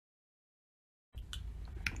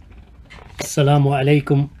السلام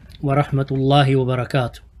عليكم ورحمة الله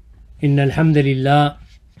وبركاته. إن الحمد لله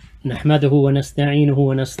نحمده ونستعينه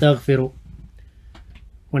ونستغفره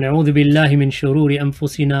ونعوذ بالله من شرور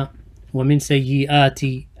أنفسنا ومن سيئات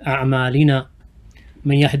أعمالنا،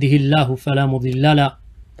 من يهده الله فلا مضل له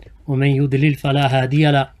ومن يضلل فلا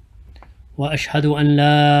هادي له، وأشهد أن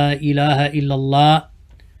لا إله إلا الله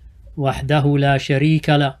وحده لا شريك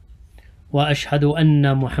له، وأشهد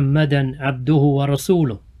أن محمدا عبده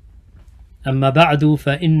ورسوله. أما بعد،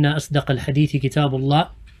 فإن أصدق الحديث كتاب الله،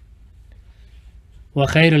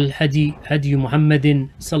 وخير الهدي هدي محمد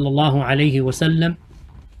صلى الله عليه وسلم،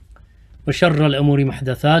 وشر الأمور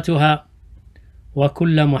محدثاتها،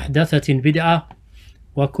 وكل محدثة بدعة،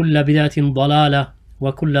 وكل بدعة ضلالة،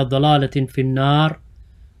 وكل ضلالة في النار.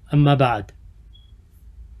 أما بعد.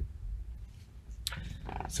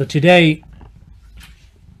 So today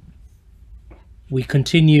we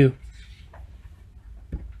continue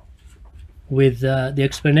with the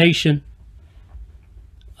explanation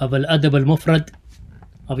of Al-Adab Al Mufrad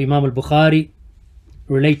of Imām Al-Bukhāri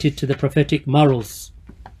related to the prophetic morals,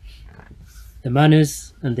 the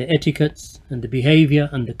manners and the etiquettes and the behavior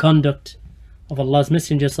and the conduct of Allah's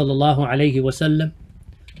Messenger sallallahu alayhi wasallam,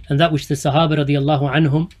 and that which the Sahaba radiyallahu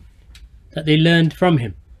anhum, that they learned from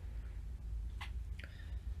him.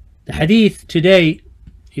 The hadith today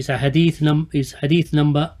is hadith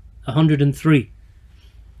number 103,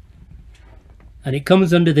 and it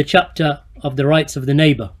comes under the chapter of the rights of the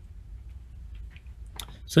neighbor.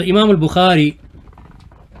 So Imām Al-Bukhāri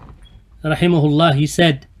Rahimahullah, he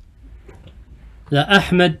said that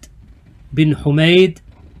Ahmad bin Humayd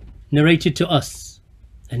narrated to us,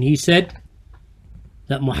 and he said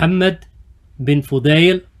that Muhammad bin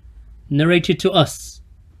Fudayl narrated to us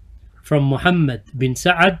from Muhammad bin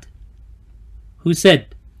Sa'ad, who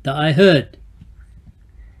said that I heard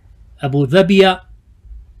Abu Khadeejah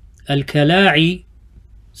Al-Kala'i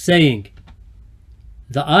saying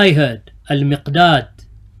that I heard Al-Miqdad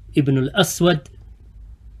ibn al-Aswad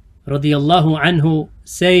radiyallahu anhu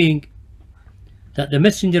saying that the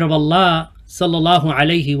Messenger of Allah sallallahu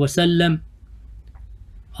alayhi wasallam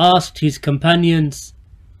asked his companions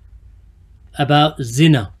about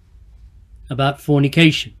zina, about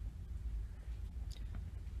fornication.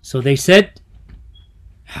 So they said,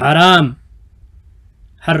 haram,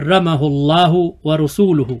 harramahu Allahu wa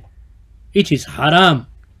rasuluhu. It is haram.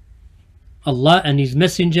 Allah and His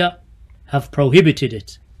Messenger have prohibited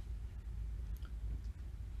it.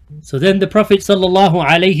 So then the Prophet sallallahu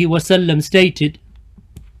alaihi wasallam stated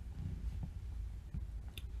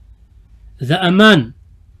that a man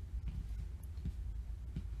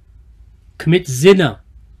commits zina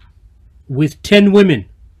with 10 women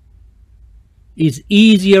is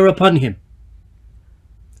easier upon him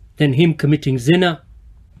than him committing zina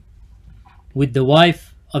with the wife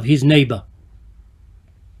of his neighbor.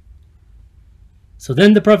 So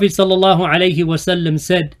then the Prophet sallallahu alaihi wasallam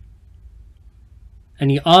said, and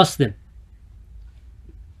he asked them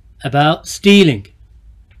about stealing.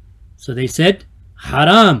 So they said,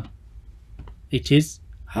 haram. It is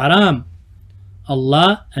haram.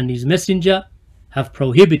 Allah and His Messenger have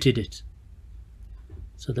prohibited it.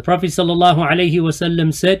 So the Prophet sallallahu alaihi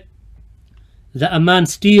wasallam said that a man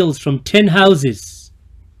steals from 10 houses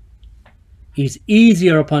is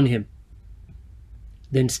easier upon him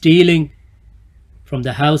than stealing from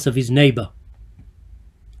the house of his neighbor.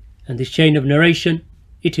 And this chain of narration,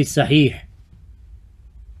 it is sahih.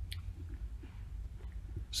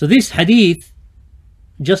 So this hadith,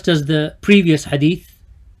 just as the previous hadith,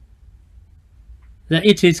 that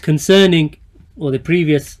it is concerning, or the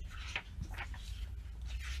previous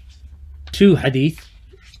two hadith,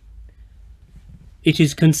 it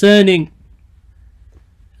is concerning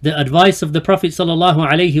the advice of the Prophet sallallahu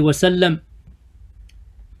alaihi wasallam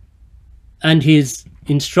and his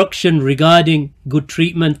instruction regarding good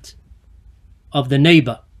treatment of the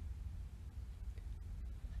neighbor,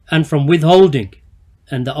 and from withholding,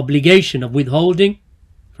 and the obligation of withholding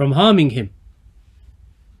from harming him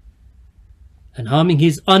and harming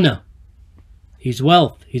his honor, his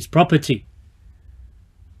wealth, his property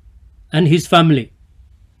and his family.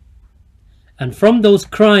 And from those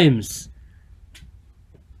crimes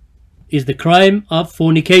is the crime of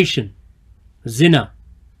fornication, zina.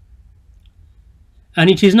 And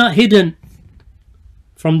it is not hidden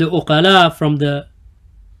from the uqala, from the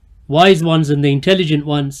wise ones and the intelligent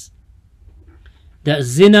ones, that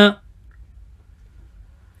zina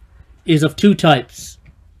is of two types.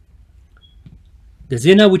 The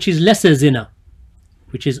zina which is lesser zina,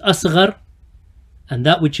 which is asghar, and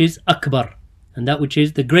that which is akbar, and that which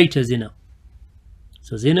is the greater zina.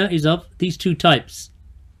 So zina is of these two types.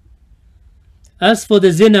 As for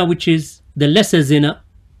the zina which is the lesser zina,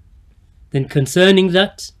 then concerning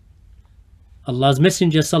that, Allah's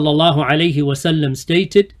Messenger sallallahu alayhi wasallam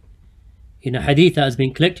stated in a hadith that has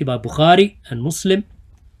been collected by Bukhari and Muslim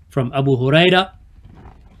from Abu Hurraira,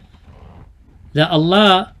 that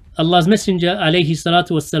Allah's Messenger alayhi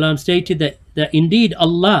salatu wasalam stated that indeed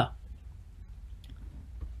Allah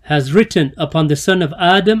has written upon the son of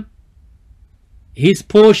Adam his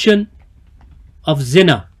portion of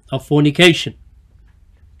zina, of fornication,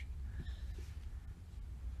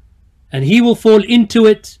 and he will fall into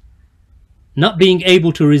it not being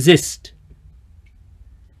able to resist.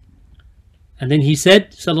 And then he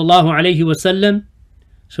said sallallahu alayhi wasallam,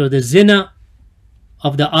 so the zina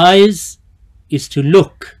of the eyes is to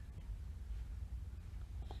look,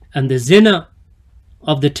 and the zina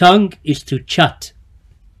of the tongue is to chat,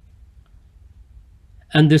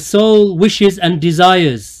 and the soul wishes and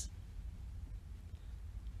desires,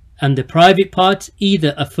 and the private parts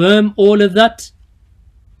either affirm all of that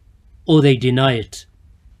or they deny it.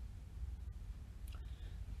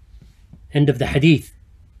 End of the hadith.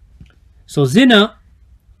 So zina,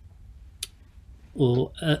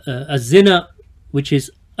 or a zina which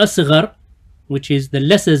is asghar, which is the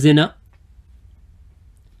lesser zina,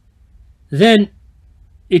 then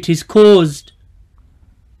it is caused,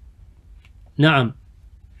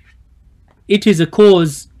 it is a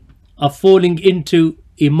cause of falling into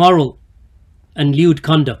immoral and lewd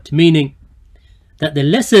conduct, meaning that the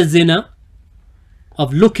lesser zina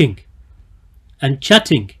of looking and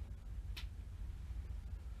chatting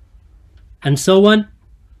and so on,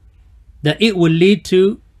 that it will lead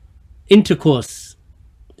to intercourse,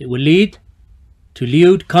 it will lead to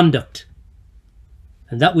lewd conduct,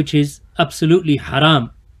 and that which is absolutely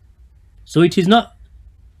haram. So it is not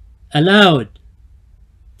allowed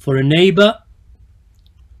for a neighbor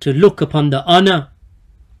to look upon the honor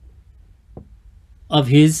of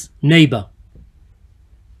his neighbor,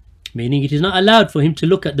 meaning it is not allowed for him to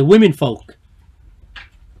look at the women folk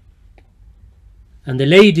and the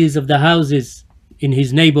ladies of the houses in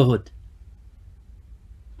his neighborhood,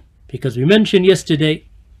 because we mentioned yesterday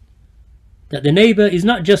that the neighbor is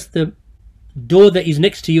not just the door that is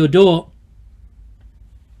next to your door,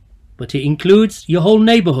 but it includes your whole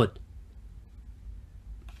neighborhood.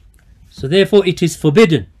 So therefore it is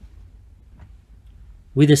forbidden,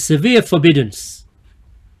 with a severe forbiddance,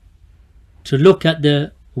 to look at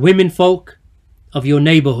the women folk of your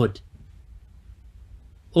neighborhood,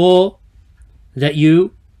 or that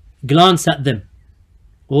you glance at them,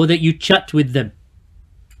 or that you chat with them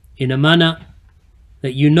in a manner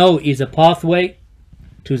that you know is a pathway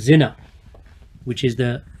to zina, which is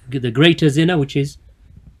the greater zina, which is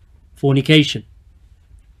fornication.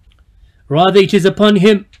 Rather, it is upon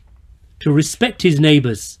him to respect his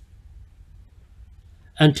neighbors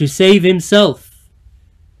and to save himself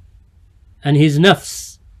and his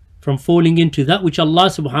nafs from falling into that which Allah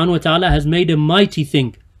subhanahu wa ta'ala has made a mighty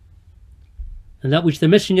thing, and that which the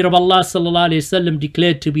Messenger of Allah sallallahu alayhi wasallam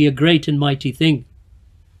declared to be a great and mighty thing,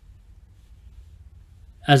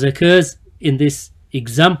 as occurs in this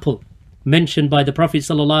example mentioned by the Prophet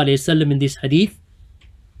sallallahu alayhi wasallam in this hadith,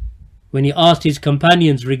 when he asked his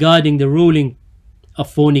companions regarding the ruling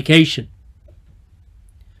of fornication.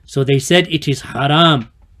 So they said, it is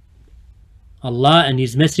haram. Allah and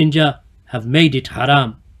his Messenger have made it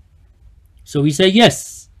haram. So we say,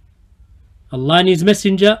 yes, Allah and his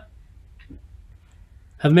Messenger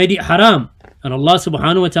have made it haram, and Allah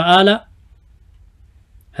subhanahu wa ta'ala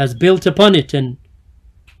has built upon it and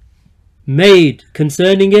made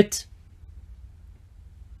concerning it,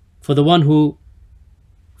 for the one who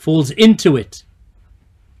falls into it,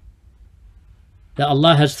 that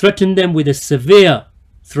Allah has threatened them with a severe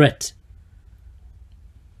threat.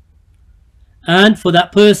 And for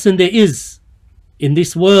that person there is in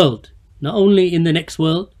this world, not only in the next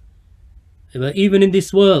world, but even in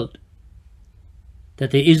this world,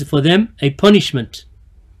 that there is for them a punishment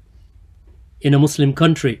in a Muslim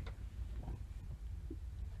country.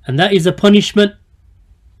 And that is a punishment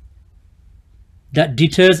that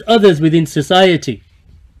deters others within society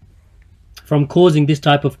from causing this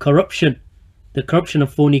type of corruption, the corruption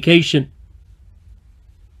of fornication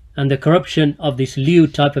and the corruption of this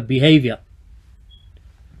lewd type of behavior.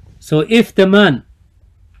 So if the man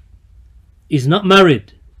is not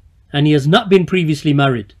married and he has not been previously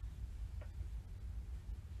married,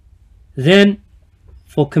 then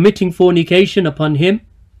for committing fornication upon him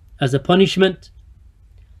as a punishment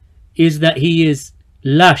is that he is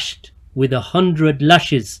lashed with 100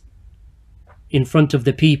 lashes in front of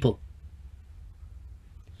the people,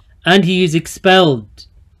 and he is expelled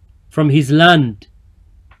from his land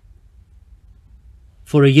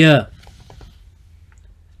for a year,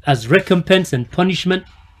 as recompense and punishment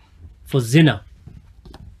for zina.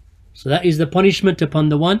 So that is the punishment upon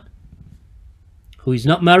the one who is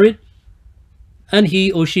not married and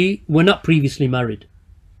he or she were not previously married.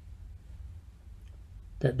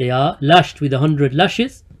 That they are lashed with 100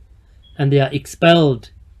 lashes and they are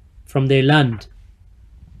expelled from their land.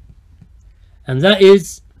 And that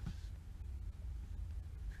is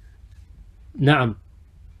Naam.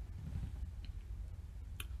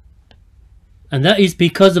 And that is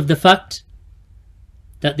because of the fact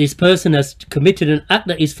that this person has committed an act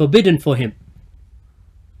that is forbidden for him.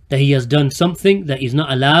 That he has done something that is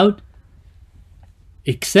not allowed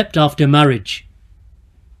except after marriage.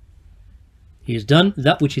 He has done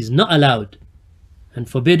that which is not allowed and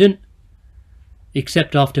forbidden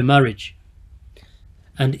except after marriage.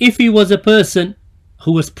 And if he was a person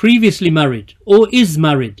who was previously married or is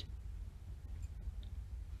married,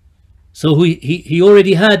 so he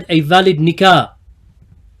already had a valid nikah,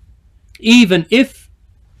 even if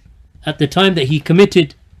at the time that he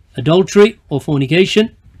committed adultery or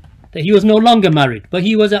fornication that he was no longer married, but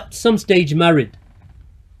he was at some stage married,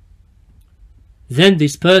 then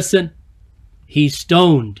this person, he's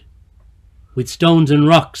stoned with stones and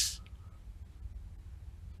rocks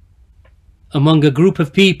among a group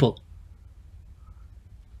of people.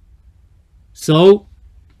 So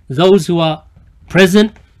those who are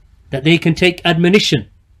present, that they can take admonition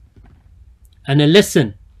and a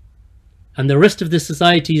lesson, and the rest of the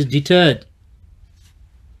society is deterred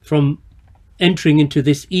from entering into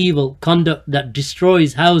this evil conduct that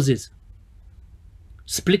destroys houses,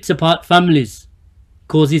 splits apart families,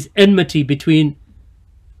 causes enmity between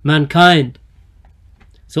mankind.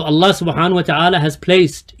 So Allah subhanahu wa ta'ala has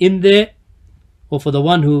placed in there, or for the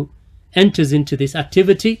one who enters into this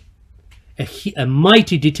activity, a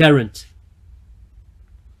mighty deterrent.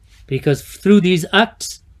 Because through these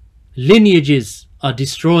acts, lineages are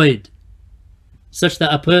destroyed, such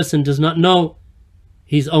that a person does not know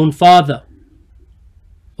his own father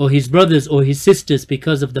or his brothers or his sisters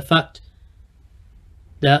because of the fact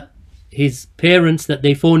that his parents, that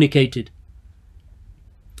they fornicated.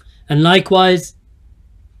 And likewise,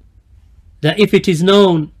 that if it is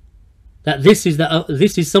known that this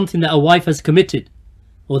is something that a wife has committed,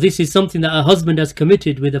 or this is something that a husband has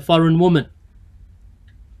committed with a foreign woman,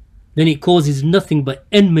 then it causes nothing but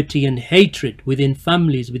enmity and hatred within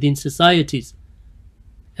families, within societies,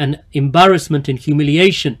 and embarrassment and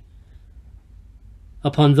humiliation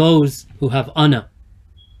upon those who have honor.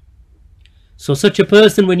 So such a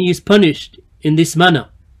person, when he is punished in this manner,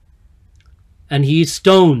 and he is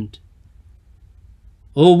stoned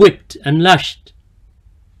or whipped and lashed,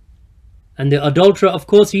 and the adulterer, of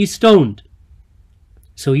course, he is stoned,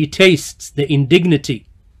 so he tastes the indignity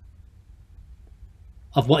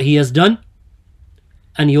of what he has done,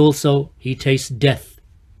 and he tastes death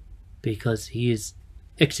because he is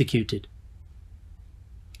executed.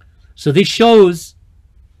 So this shows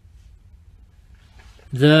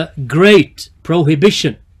the great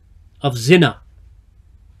prohibition of zina.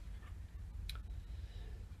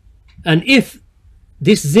 And if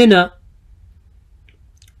this zina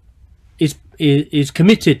is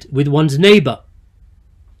committed with one's neighbor,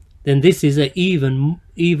 then this is an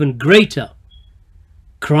even greater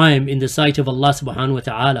crime in the sight of Allah subhanahu wa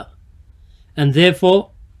ta'ala, and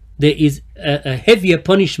therefore there is a heavier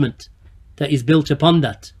punishment that is built upon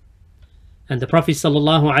that. And the Prophet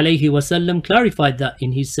sallallahu alaihi wasallam clarified that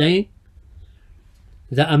in his saying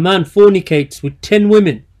that a man fornicates with 10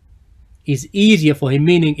 women is easier for him,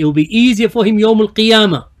 meaning it will be easier for him yawm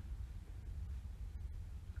al-qiyamah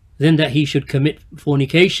than that he should commit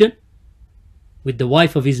fornication with the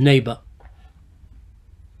wife of his neighbor,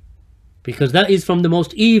 because that is from the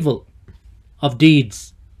most evil of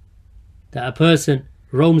deeds, that a person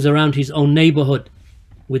roams around his own neighborhood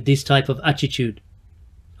with this type of attitude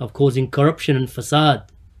of causing corruption and fasad.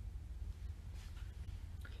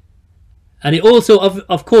 And it also,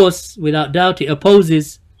 of course, without doubt, it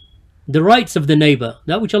opposes the rights of the neighbor,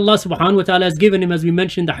 that which Allah subhanahu wa ta'ala has given him, as we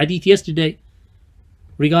mentioned the hadith yesterday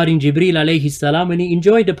regarding Jibreel alayhi salam, when he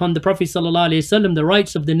enjoined upon the Prophet sallallahu alayhi wasallam the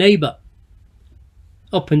rights of the neighbor,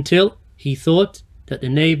 up until he thought that the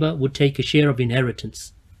neighbor would take a share of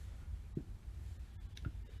inheritance.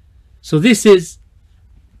 So this is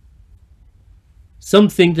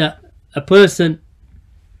something that a person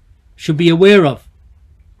should be aware of,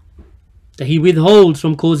 that he withholds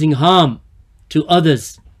from causing harm to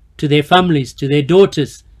others, to their families, to their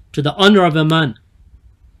daughters, to the honor of a man.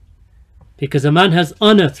 Because a man has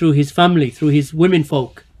honor through his family, through his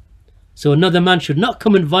womenfolk. So another man should not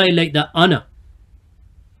come and violate that honor.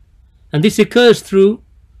 And this occurs through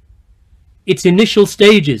its initial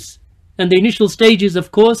stages, And the initial stages,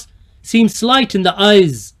 of course, seem slight in the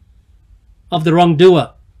eyes of the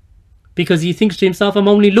wrongdoer, because he thinks to himself, I'm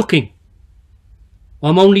only looking, or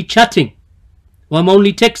I'm only chatting, or I'm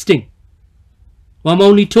only texting, or I'm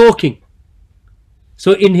only talking.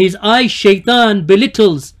 So in his eyes, shaitan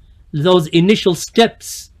belittles those initial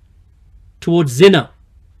steps towards zina.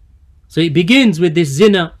 So it begins with this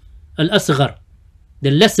zina al-asghar,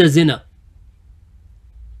 the lesser zina.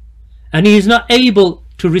 And he is not able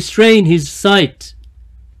to restrain his sight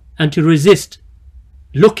and to resist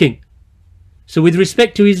looking. So with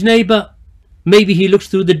respect to his neighbor, maybe he looks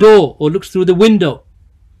through the door, or looks through the window,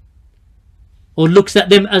 or looks at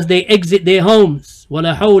them as they exit their homes.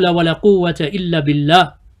 وَلَا حَوْلَ وَلَا قُوَّةَ إِلَّا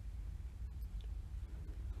بِاللَّهِ.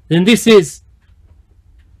 Then this is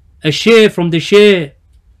a share from the share,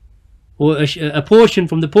 or a portion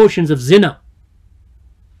from the portions of zina,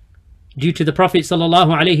 due to the Prophet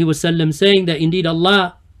ﷺ saying that indeed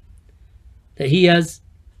Allah, that he has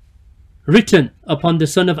written upon the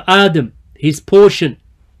son of Adam his portion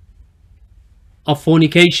of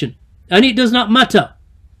fornication. And it does not matter,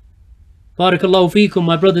 barakallahu feekum,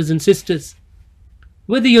 my brothers and sisters,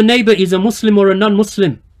 whether your neighbor is a Muslim or a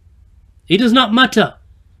non-Muslim. It does not matter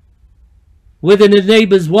whether the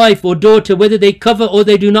neighbor's wife or daughter, whether they cover or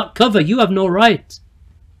they do not cover. You have no right.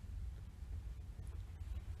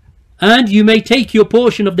 And you may take your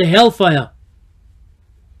portion of the hellfire,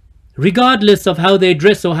 regardless of how they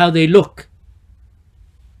dress or how they look,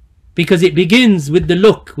 because it begins with the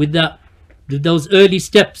look, with those early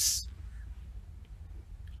steps.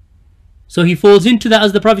 So he falls into that,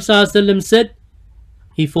 as the Prophet ﷺ said,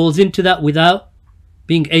 he falls into that without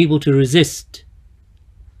being able to resist.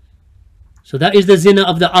 So that is the zina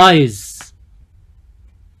of the eyes.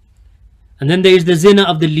 And then there is the zina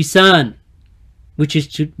of the lisan,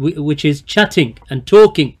 which is chatting and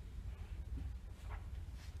talking.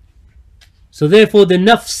 So therefore the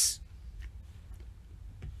nafs,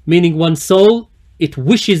 meaning one's soul, it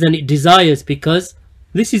wishes and it desires, because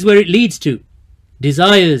this is where it leads to,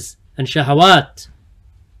 desires and shahawat.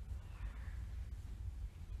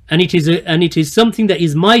 And it is something that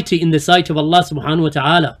is mighty in the sight of Allah subhanahu wa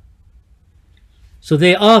ta'ala. So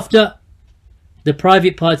thereafter, the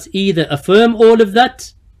private parts either affirm all of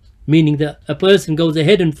that, meaning that a person goes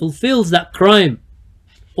ahead and fulfills that crime,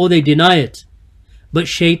 or they deny it. But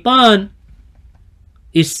shaitan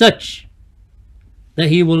is such that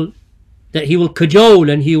he will cajole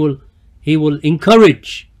and he will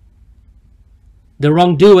encourage the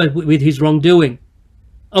wrongdoer with his wrongdoing,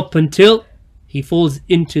 up until he falls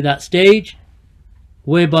into that stage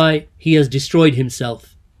whereby he has destroyed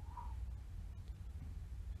himself.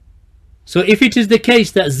 So if it is the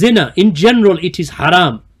case that zina in general, it is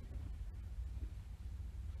haram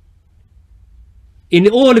in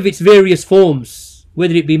all of its various forms,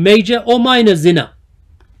 whether it be major or minor zina,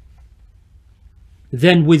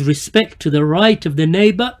 then with respect to the right of the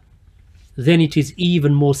neighbor, then it is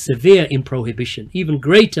even more severe in prohibition, even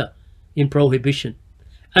greater in prohibition,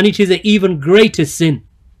 and it is an even greater sin.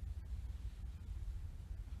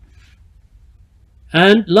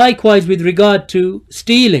 And likewise with regard to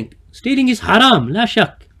stealing, stealing is haram, la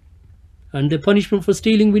shak, and the punishment for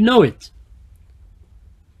stealing, we know it.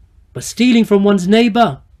 But stealing from one's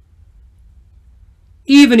neighbor,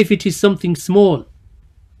 even if it is something small,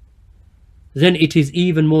 then it is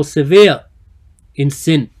even more severe in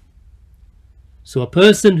sin. So a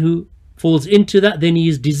person who falls into that, then he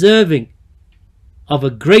is deserving of a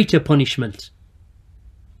greater punishment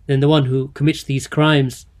than the one who commits these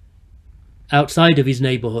crimes outside of his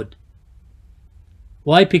neighborhood.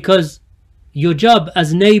 Why? Because your job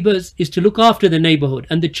as neighbors is to look after the neighborhood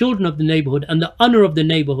and the children of the neighborhood and the honor of the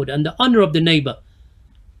neighborhood and the honor of the neighbor.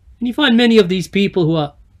 And you find many of these people who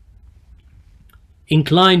are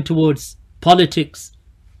inclined towards politics,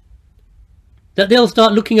 that they'll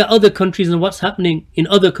start looking at other countries and what's happening in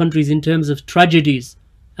other countries in terms of tragedies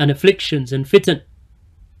and afflictions and fitan.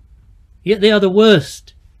 Yet they are the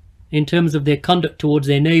worst in terms of their conduct towards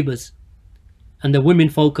their neighbors and the women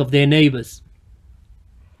folk of their neighbors.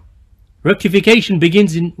 Rectification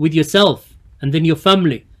begins with yourself, and then your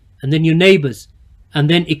family, and then your neighbors, and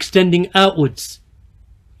then extending outwards,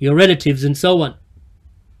 your relatives and so on.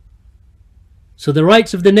 So the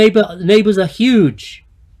rights of the neighbors are huge.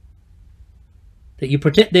 That you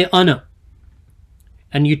protect their honor,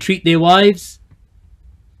 and you treat their wives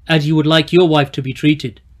as you would like your wife to be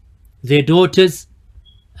treated, their daughters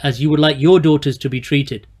as you would like your daughters to be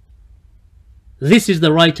treated. This is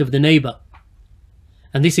the right of the neighbor.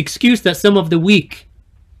 And this excuse that some of the weak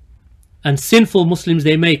and sinful Muslims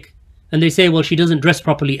they make, and they say, well, she doesn't dress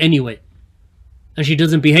properly anyway, and she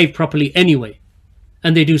doesn't behave properly anyway,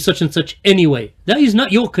 and they do such and such anyway. That is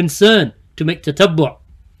not your concern to make tatabbu'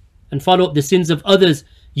 and follow up the sins of others,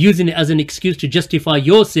 using it as an excuse to justify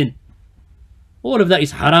your sin. All of that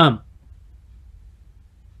is haram.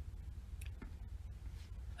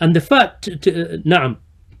 And the fact, na'am.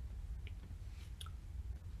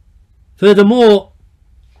 Furthermore,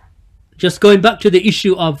 just going back to the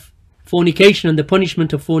issue of fornication and the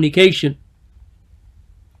punishment of fornication,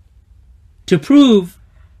 to prove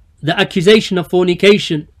the accusation of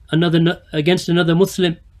fornication against another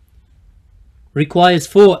Muslim requires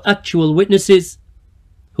 4 actual witnesses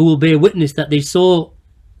who will bear witness that they saw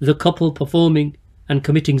the couple performing and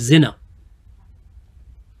committing zina.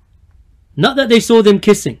 Not that they saw them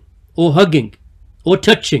kissing or hugging or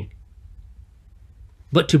touching,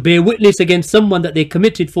 but to bear witness against someone that they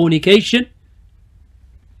committed fornication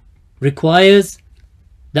requires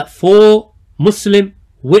that 4 Muslim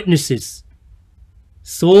witnesses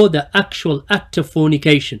saw the actual act of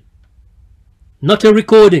fornication. Not a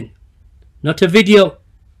recording, not a video,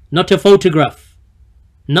 not a photograph,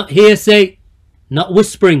 not hearsay, not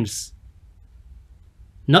whisperings,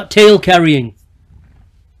 not tale carrying,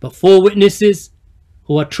 but 4 witnesses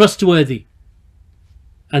who are trustworthy.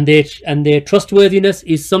 And their trustworthiness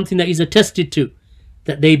is something that is attested to,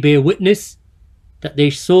 that they bear witness that they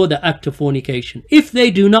saw the act of fornication. If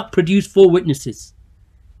they do not produce 4 witnesses,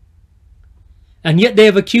 and yet they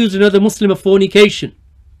have accused another Muslim of fornication,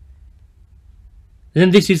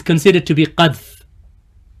 then this is considered to be qadhf.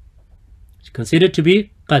 It's considered to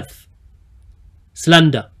be qadhf,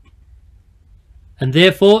 slander. And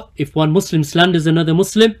therefore, if one Muslim slanders another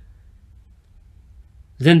Muslim,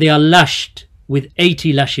 then they are lashed with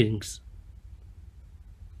 80 lashings.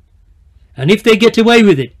 And if they get away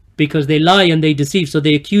with it, because they lie and they deceive, so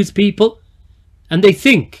they accuse people, and they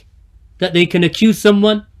think that they can accuse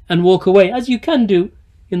someone and walk away, as you can do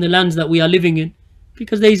in the lands that we are living in,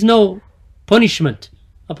 because there is no punishment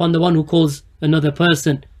upon the one who calls another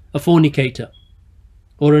person a fornicator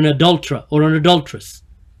or an adulterer or an adulteress.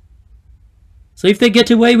 So if they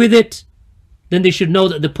get away with it, then they should know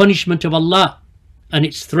that the punishment of Allah and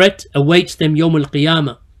its threat awaits them Yawm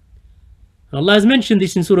al-Qiyamah. Allah has mentioned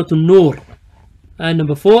this in Surah An-Nur, ayah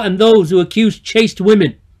number 4. And those who accuse chaste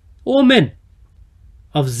women or men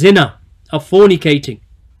of zina, of fornicating,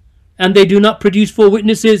 and they do not produce 4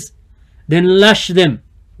 witnesses, then lash them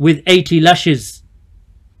with 80 lashes,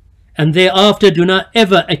 and thereafter do not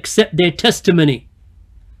ever accept their testimony,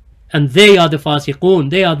 and they are the fasiqun,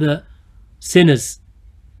 they are the sinners.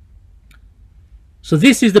 So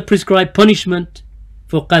this is the prescribed punishment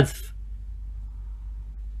for qadhf.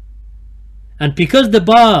 And because the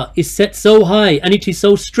bar is set so high and it is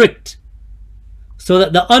so strict, so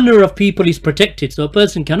that the honor of people is protected, so a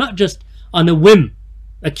person cannot just on a whim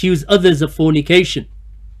accuse others of fornication,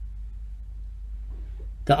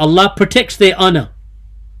 that Allah protects their honor.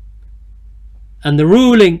 And the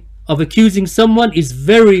ruling of accusing someone is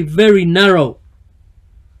very, very narrow.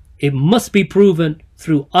 It must be proven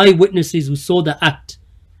through eyewitnesses who saw the act.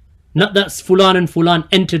 Not that Fulan and Fulan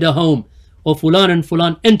entered a home, or Fulan and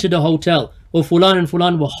Fulan entered a hotel, or Fulan and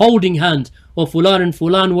Fulan were holding hands, or Fulan and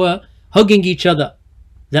Fulan were hugging each other.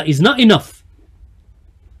 That is not enough.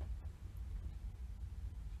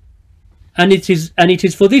 And it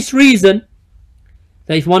is for this reason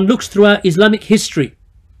that if one looks throughout Islamic history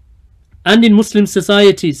and in Muslim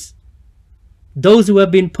societies, those who have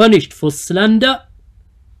been punished for slander,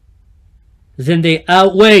 then they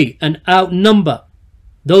outweigh and outnumber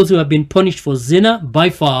those who have been punished for zina by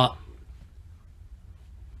far.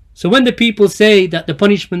 So when the people say that the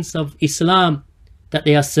punishments of Islam, that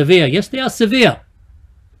they are severe, yes, they are severe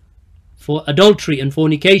for adultery and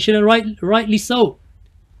fornication, and rightly so,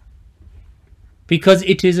 because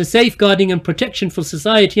it is a safeguarding and protection for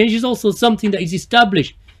society, and it is also something that is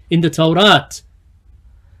established in the Torah,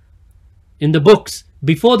 in the books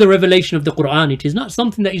before the revelation of the Quran. It is not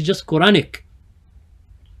something that is just Quranic.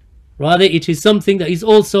 Rather, it is something that is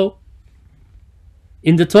also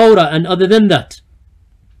in the Torah and other than that.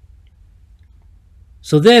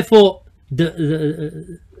 So therefore,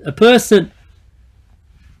 a person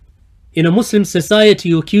in a Muslim society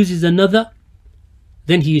who accuses another,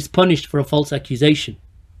 then he is punished for a false accusation.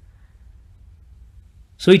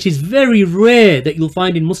 So it is very rare that you'll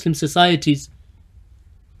find in Muslim societies,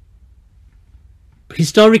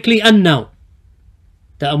 historically and now,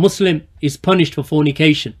 that a Muslim is punished for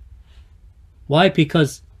fornication. Why?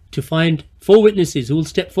 Because to find 4 witnesses who will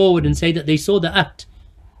step forward and say that they saw the act,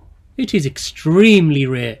 it is extremely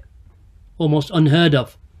rare, almost unheard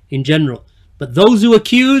of in general. But those who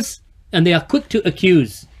accuse, and they are quick to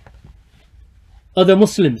accuse other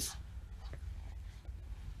Muslims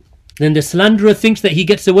then the slanderer thinks that he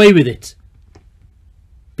gets away with it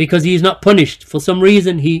because he is not punished. For some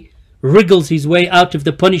reason he wriggles his way out of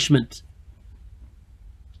the punishment.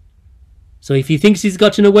 So if he thinks he's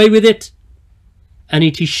gotten away with it, and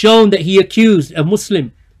it is shown that he accused a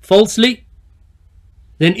Muslim falsely,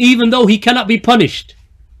 then even though he cannot be punished,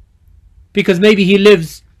 because maybe he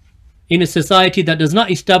lives in a society that does not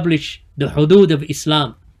establish the hudud of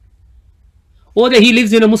Islam, or that he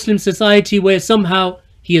lives in a Muslim society where somehow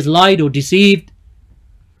he has lied or deceived,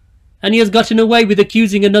 and he has gotten away with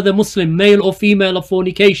accusing another Muslim, male or female, of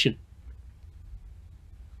fornication,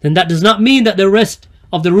 then that does not mean that the rest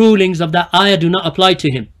of the rulings of that ayah do not apply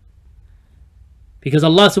to him. Because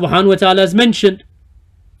Allah subhanahu wa ta'ala has mentioned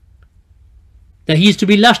that he is to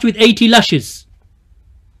be lashed with 80 lashes.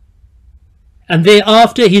 And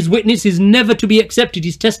thereafter his witness is never to be accepted.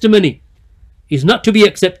 His testimony is not to be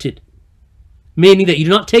accepted. Meaning that you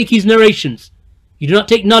do not take his narrations. You do not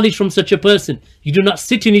take knowledge from such a person. You do not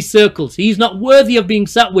sit in his circles. He is not worthy of being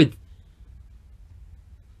sat with.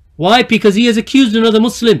 Why? Because he has accused another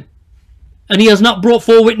Muslim, and he has not brought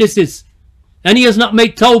 4 witnesses, and he has not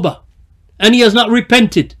made tawbah, and he has not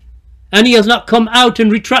repented, and he has not come out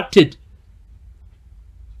and retracted.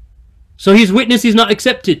 So his witness is not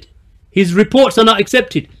accepted. His reports are not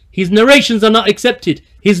accepted. His narrations are not accepted.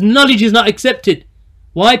 His knowledge is not accepted.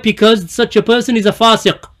 Why? Because such a person is a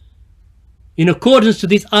fasiq, in accordance to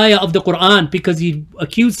this ayah of the Quran, because he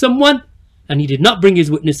accused someone and he did not bring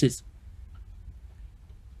his witnesses.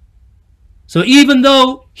 So even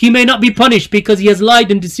though he may not be punished because he has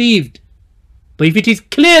lied and deceived, but if it is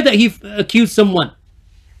clear that he accused someone,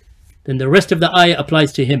 then the rest of the ayah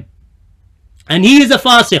applies to him. And he is a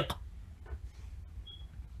fasiq.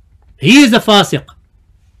 He is a fasiq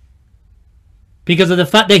because of the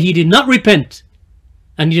fact that he did not repent,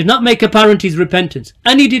 and he did not make apparent his repentance,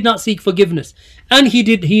 and he did not seek forgiveness, and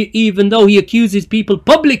even though he accuses people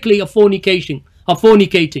publicly of fornicating,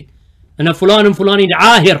 and a fulan and fulani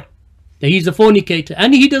ahir, that he is a fornicator,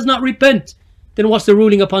 and he does not repent, then what's the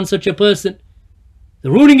ruling upon such a person?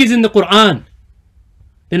 The ruling is in the Quran.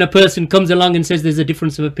 Then a person comes along and says there's a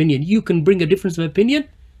difference of opinion. You can bring a difference of opinion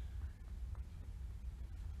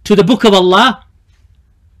to the book of Allah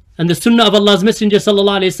and the Sunnah of Allah's Messenger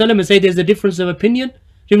sallallahu alaihi wasallam and say there's a difference of opinion.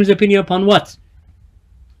 Difference of opinion upon what?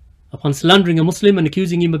 Upon slandering a Muslim and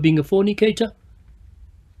accusing him of being a fornicator.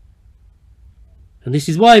 And this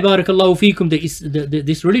is why, barakallahu feekum,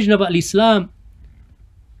 this religion of Al-Islam,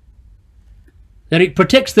 that it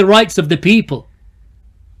protects the rights of the people.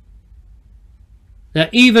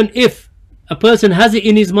 That even if a person has it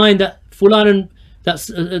in his mind that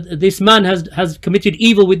this man has committed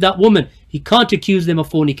evil with that woman, he can't accuse them of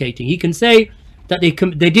fornicating. He can say that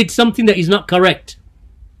they did something that is not correct.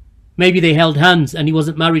 Maybe they held hands and he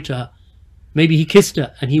wasn't married to her. Maybe he kissed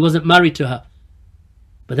her and he wasn't married to her.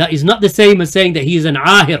 But that is not the same as saying that he is an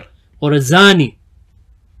ahir or a zani.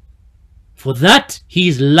 For that he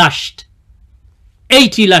is lashed.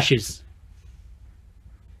 80 lashes.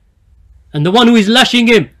 And the one who is lashing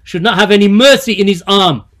him should not have any mercy in his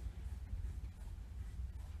arm.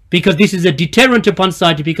 Because this is a deterrent upon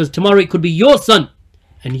society. Because tomorrow it could be your son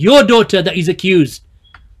and your daughter that is accused,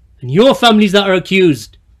 and your families that are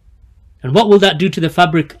accused. And what will that do to the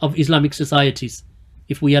fabric of Islamic societies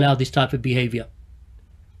if we allow this type of behavior?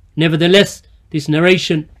 Nevertheless, this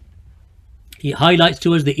narration, it highlights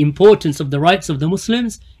to us the importance of the rights of the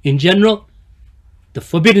Muslims in general, the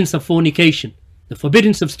forbiddance of fornication, the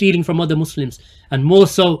forbiddance of stealing from other Muslims, and more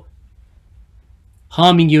so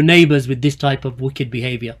harming your neighbours with this type of wicked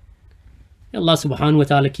behaviour. Allah subhanahu wa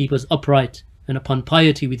ta'ala keep us upright and upon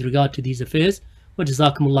piety with regard to these affairs. Wa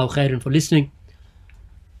jazakumullahu khairan for listening.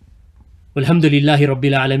 Walhamdulillahi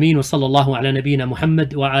rabbil alameen, wa sallallahu ala nabiyyina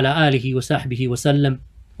Muhammad wa ala alihi wa sahbihi wa sallam.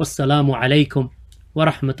 Wassalamu alaykum wa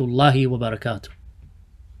rahmatullahi wa barakatuh.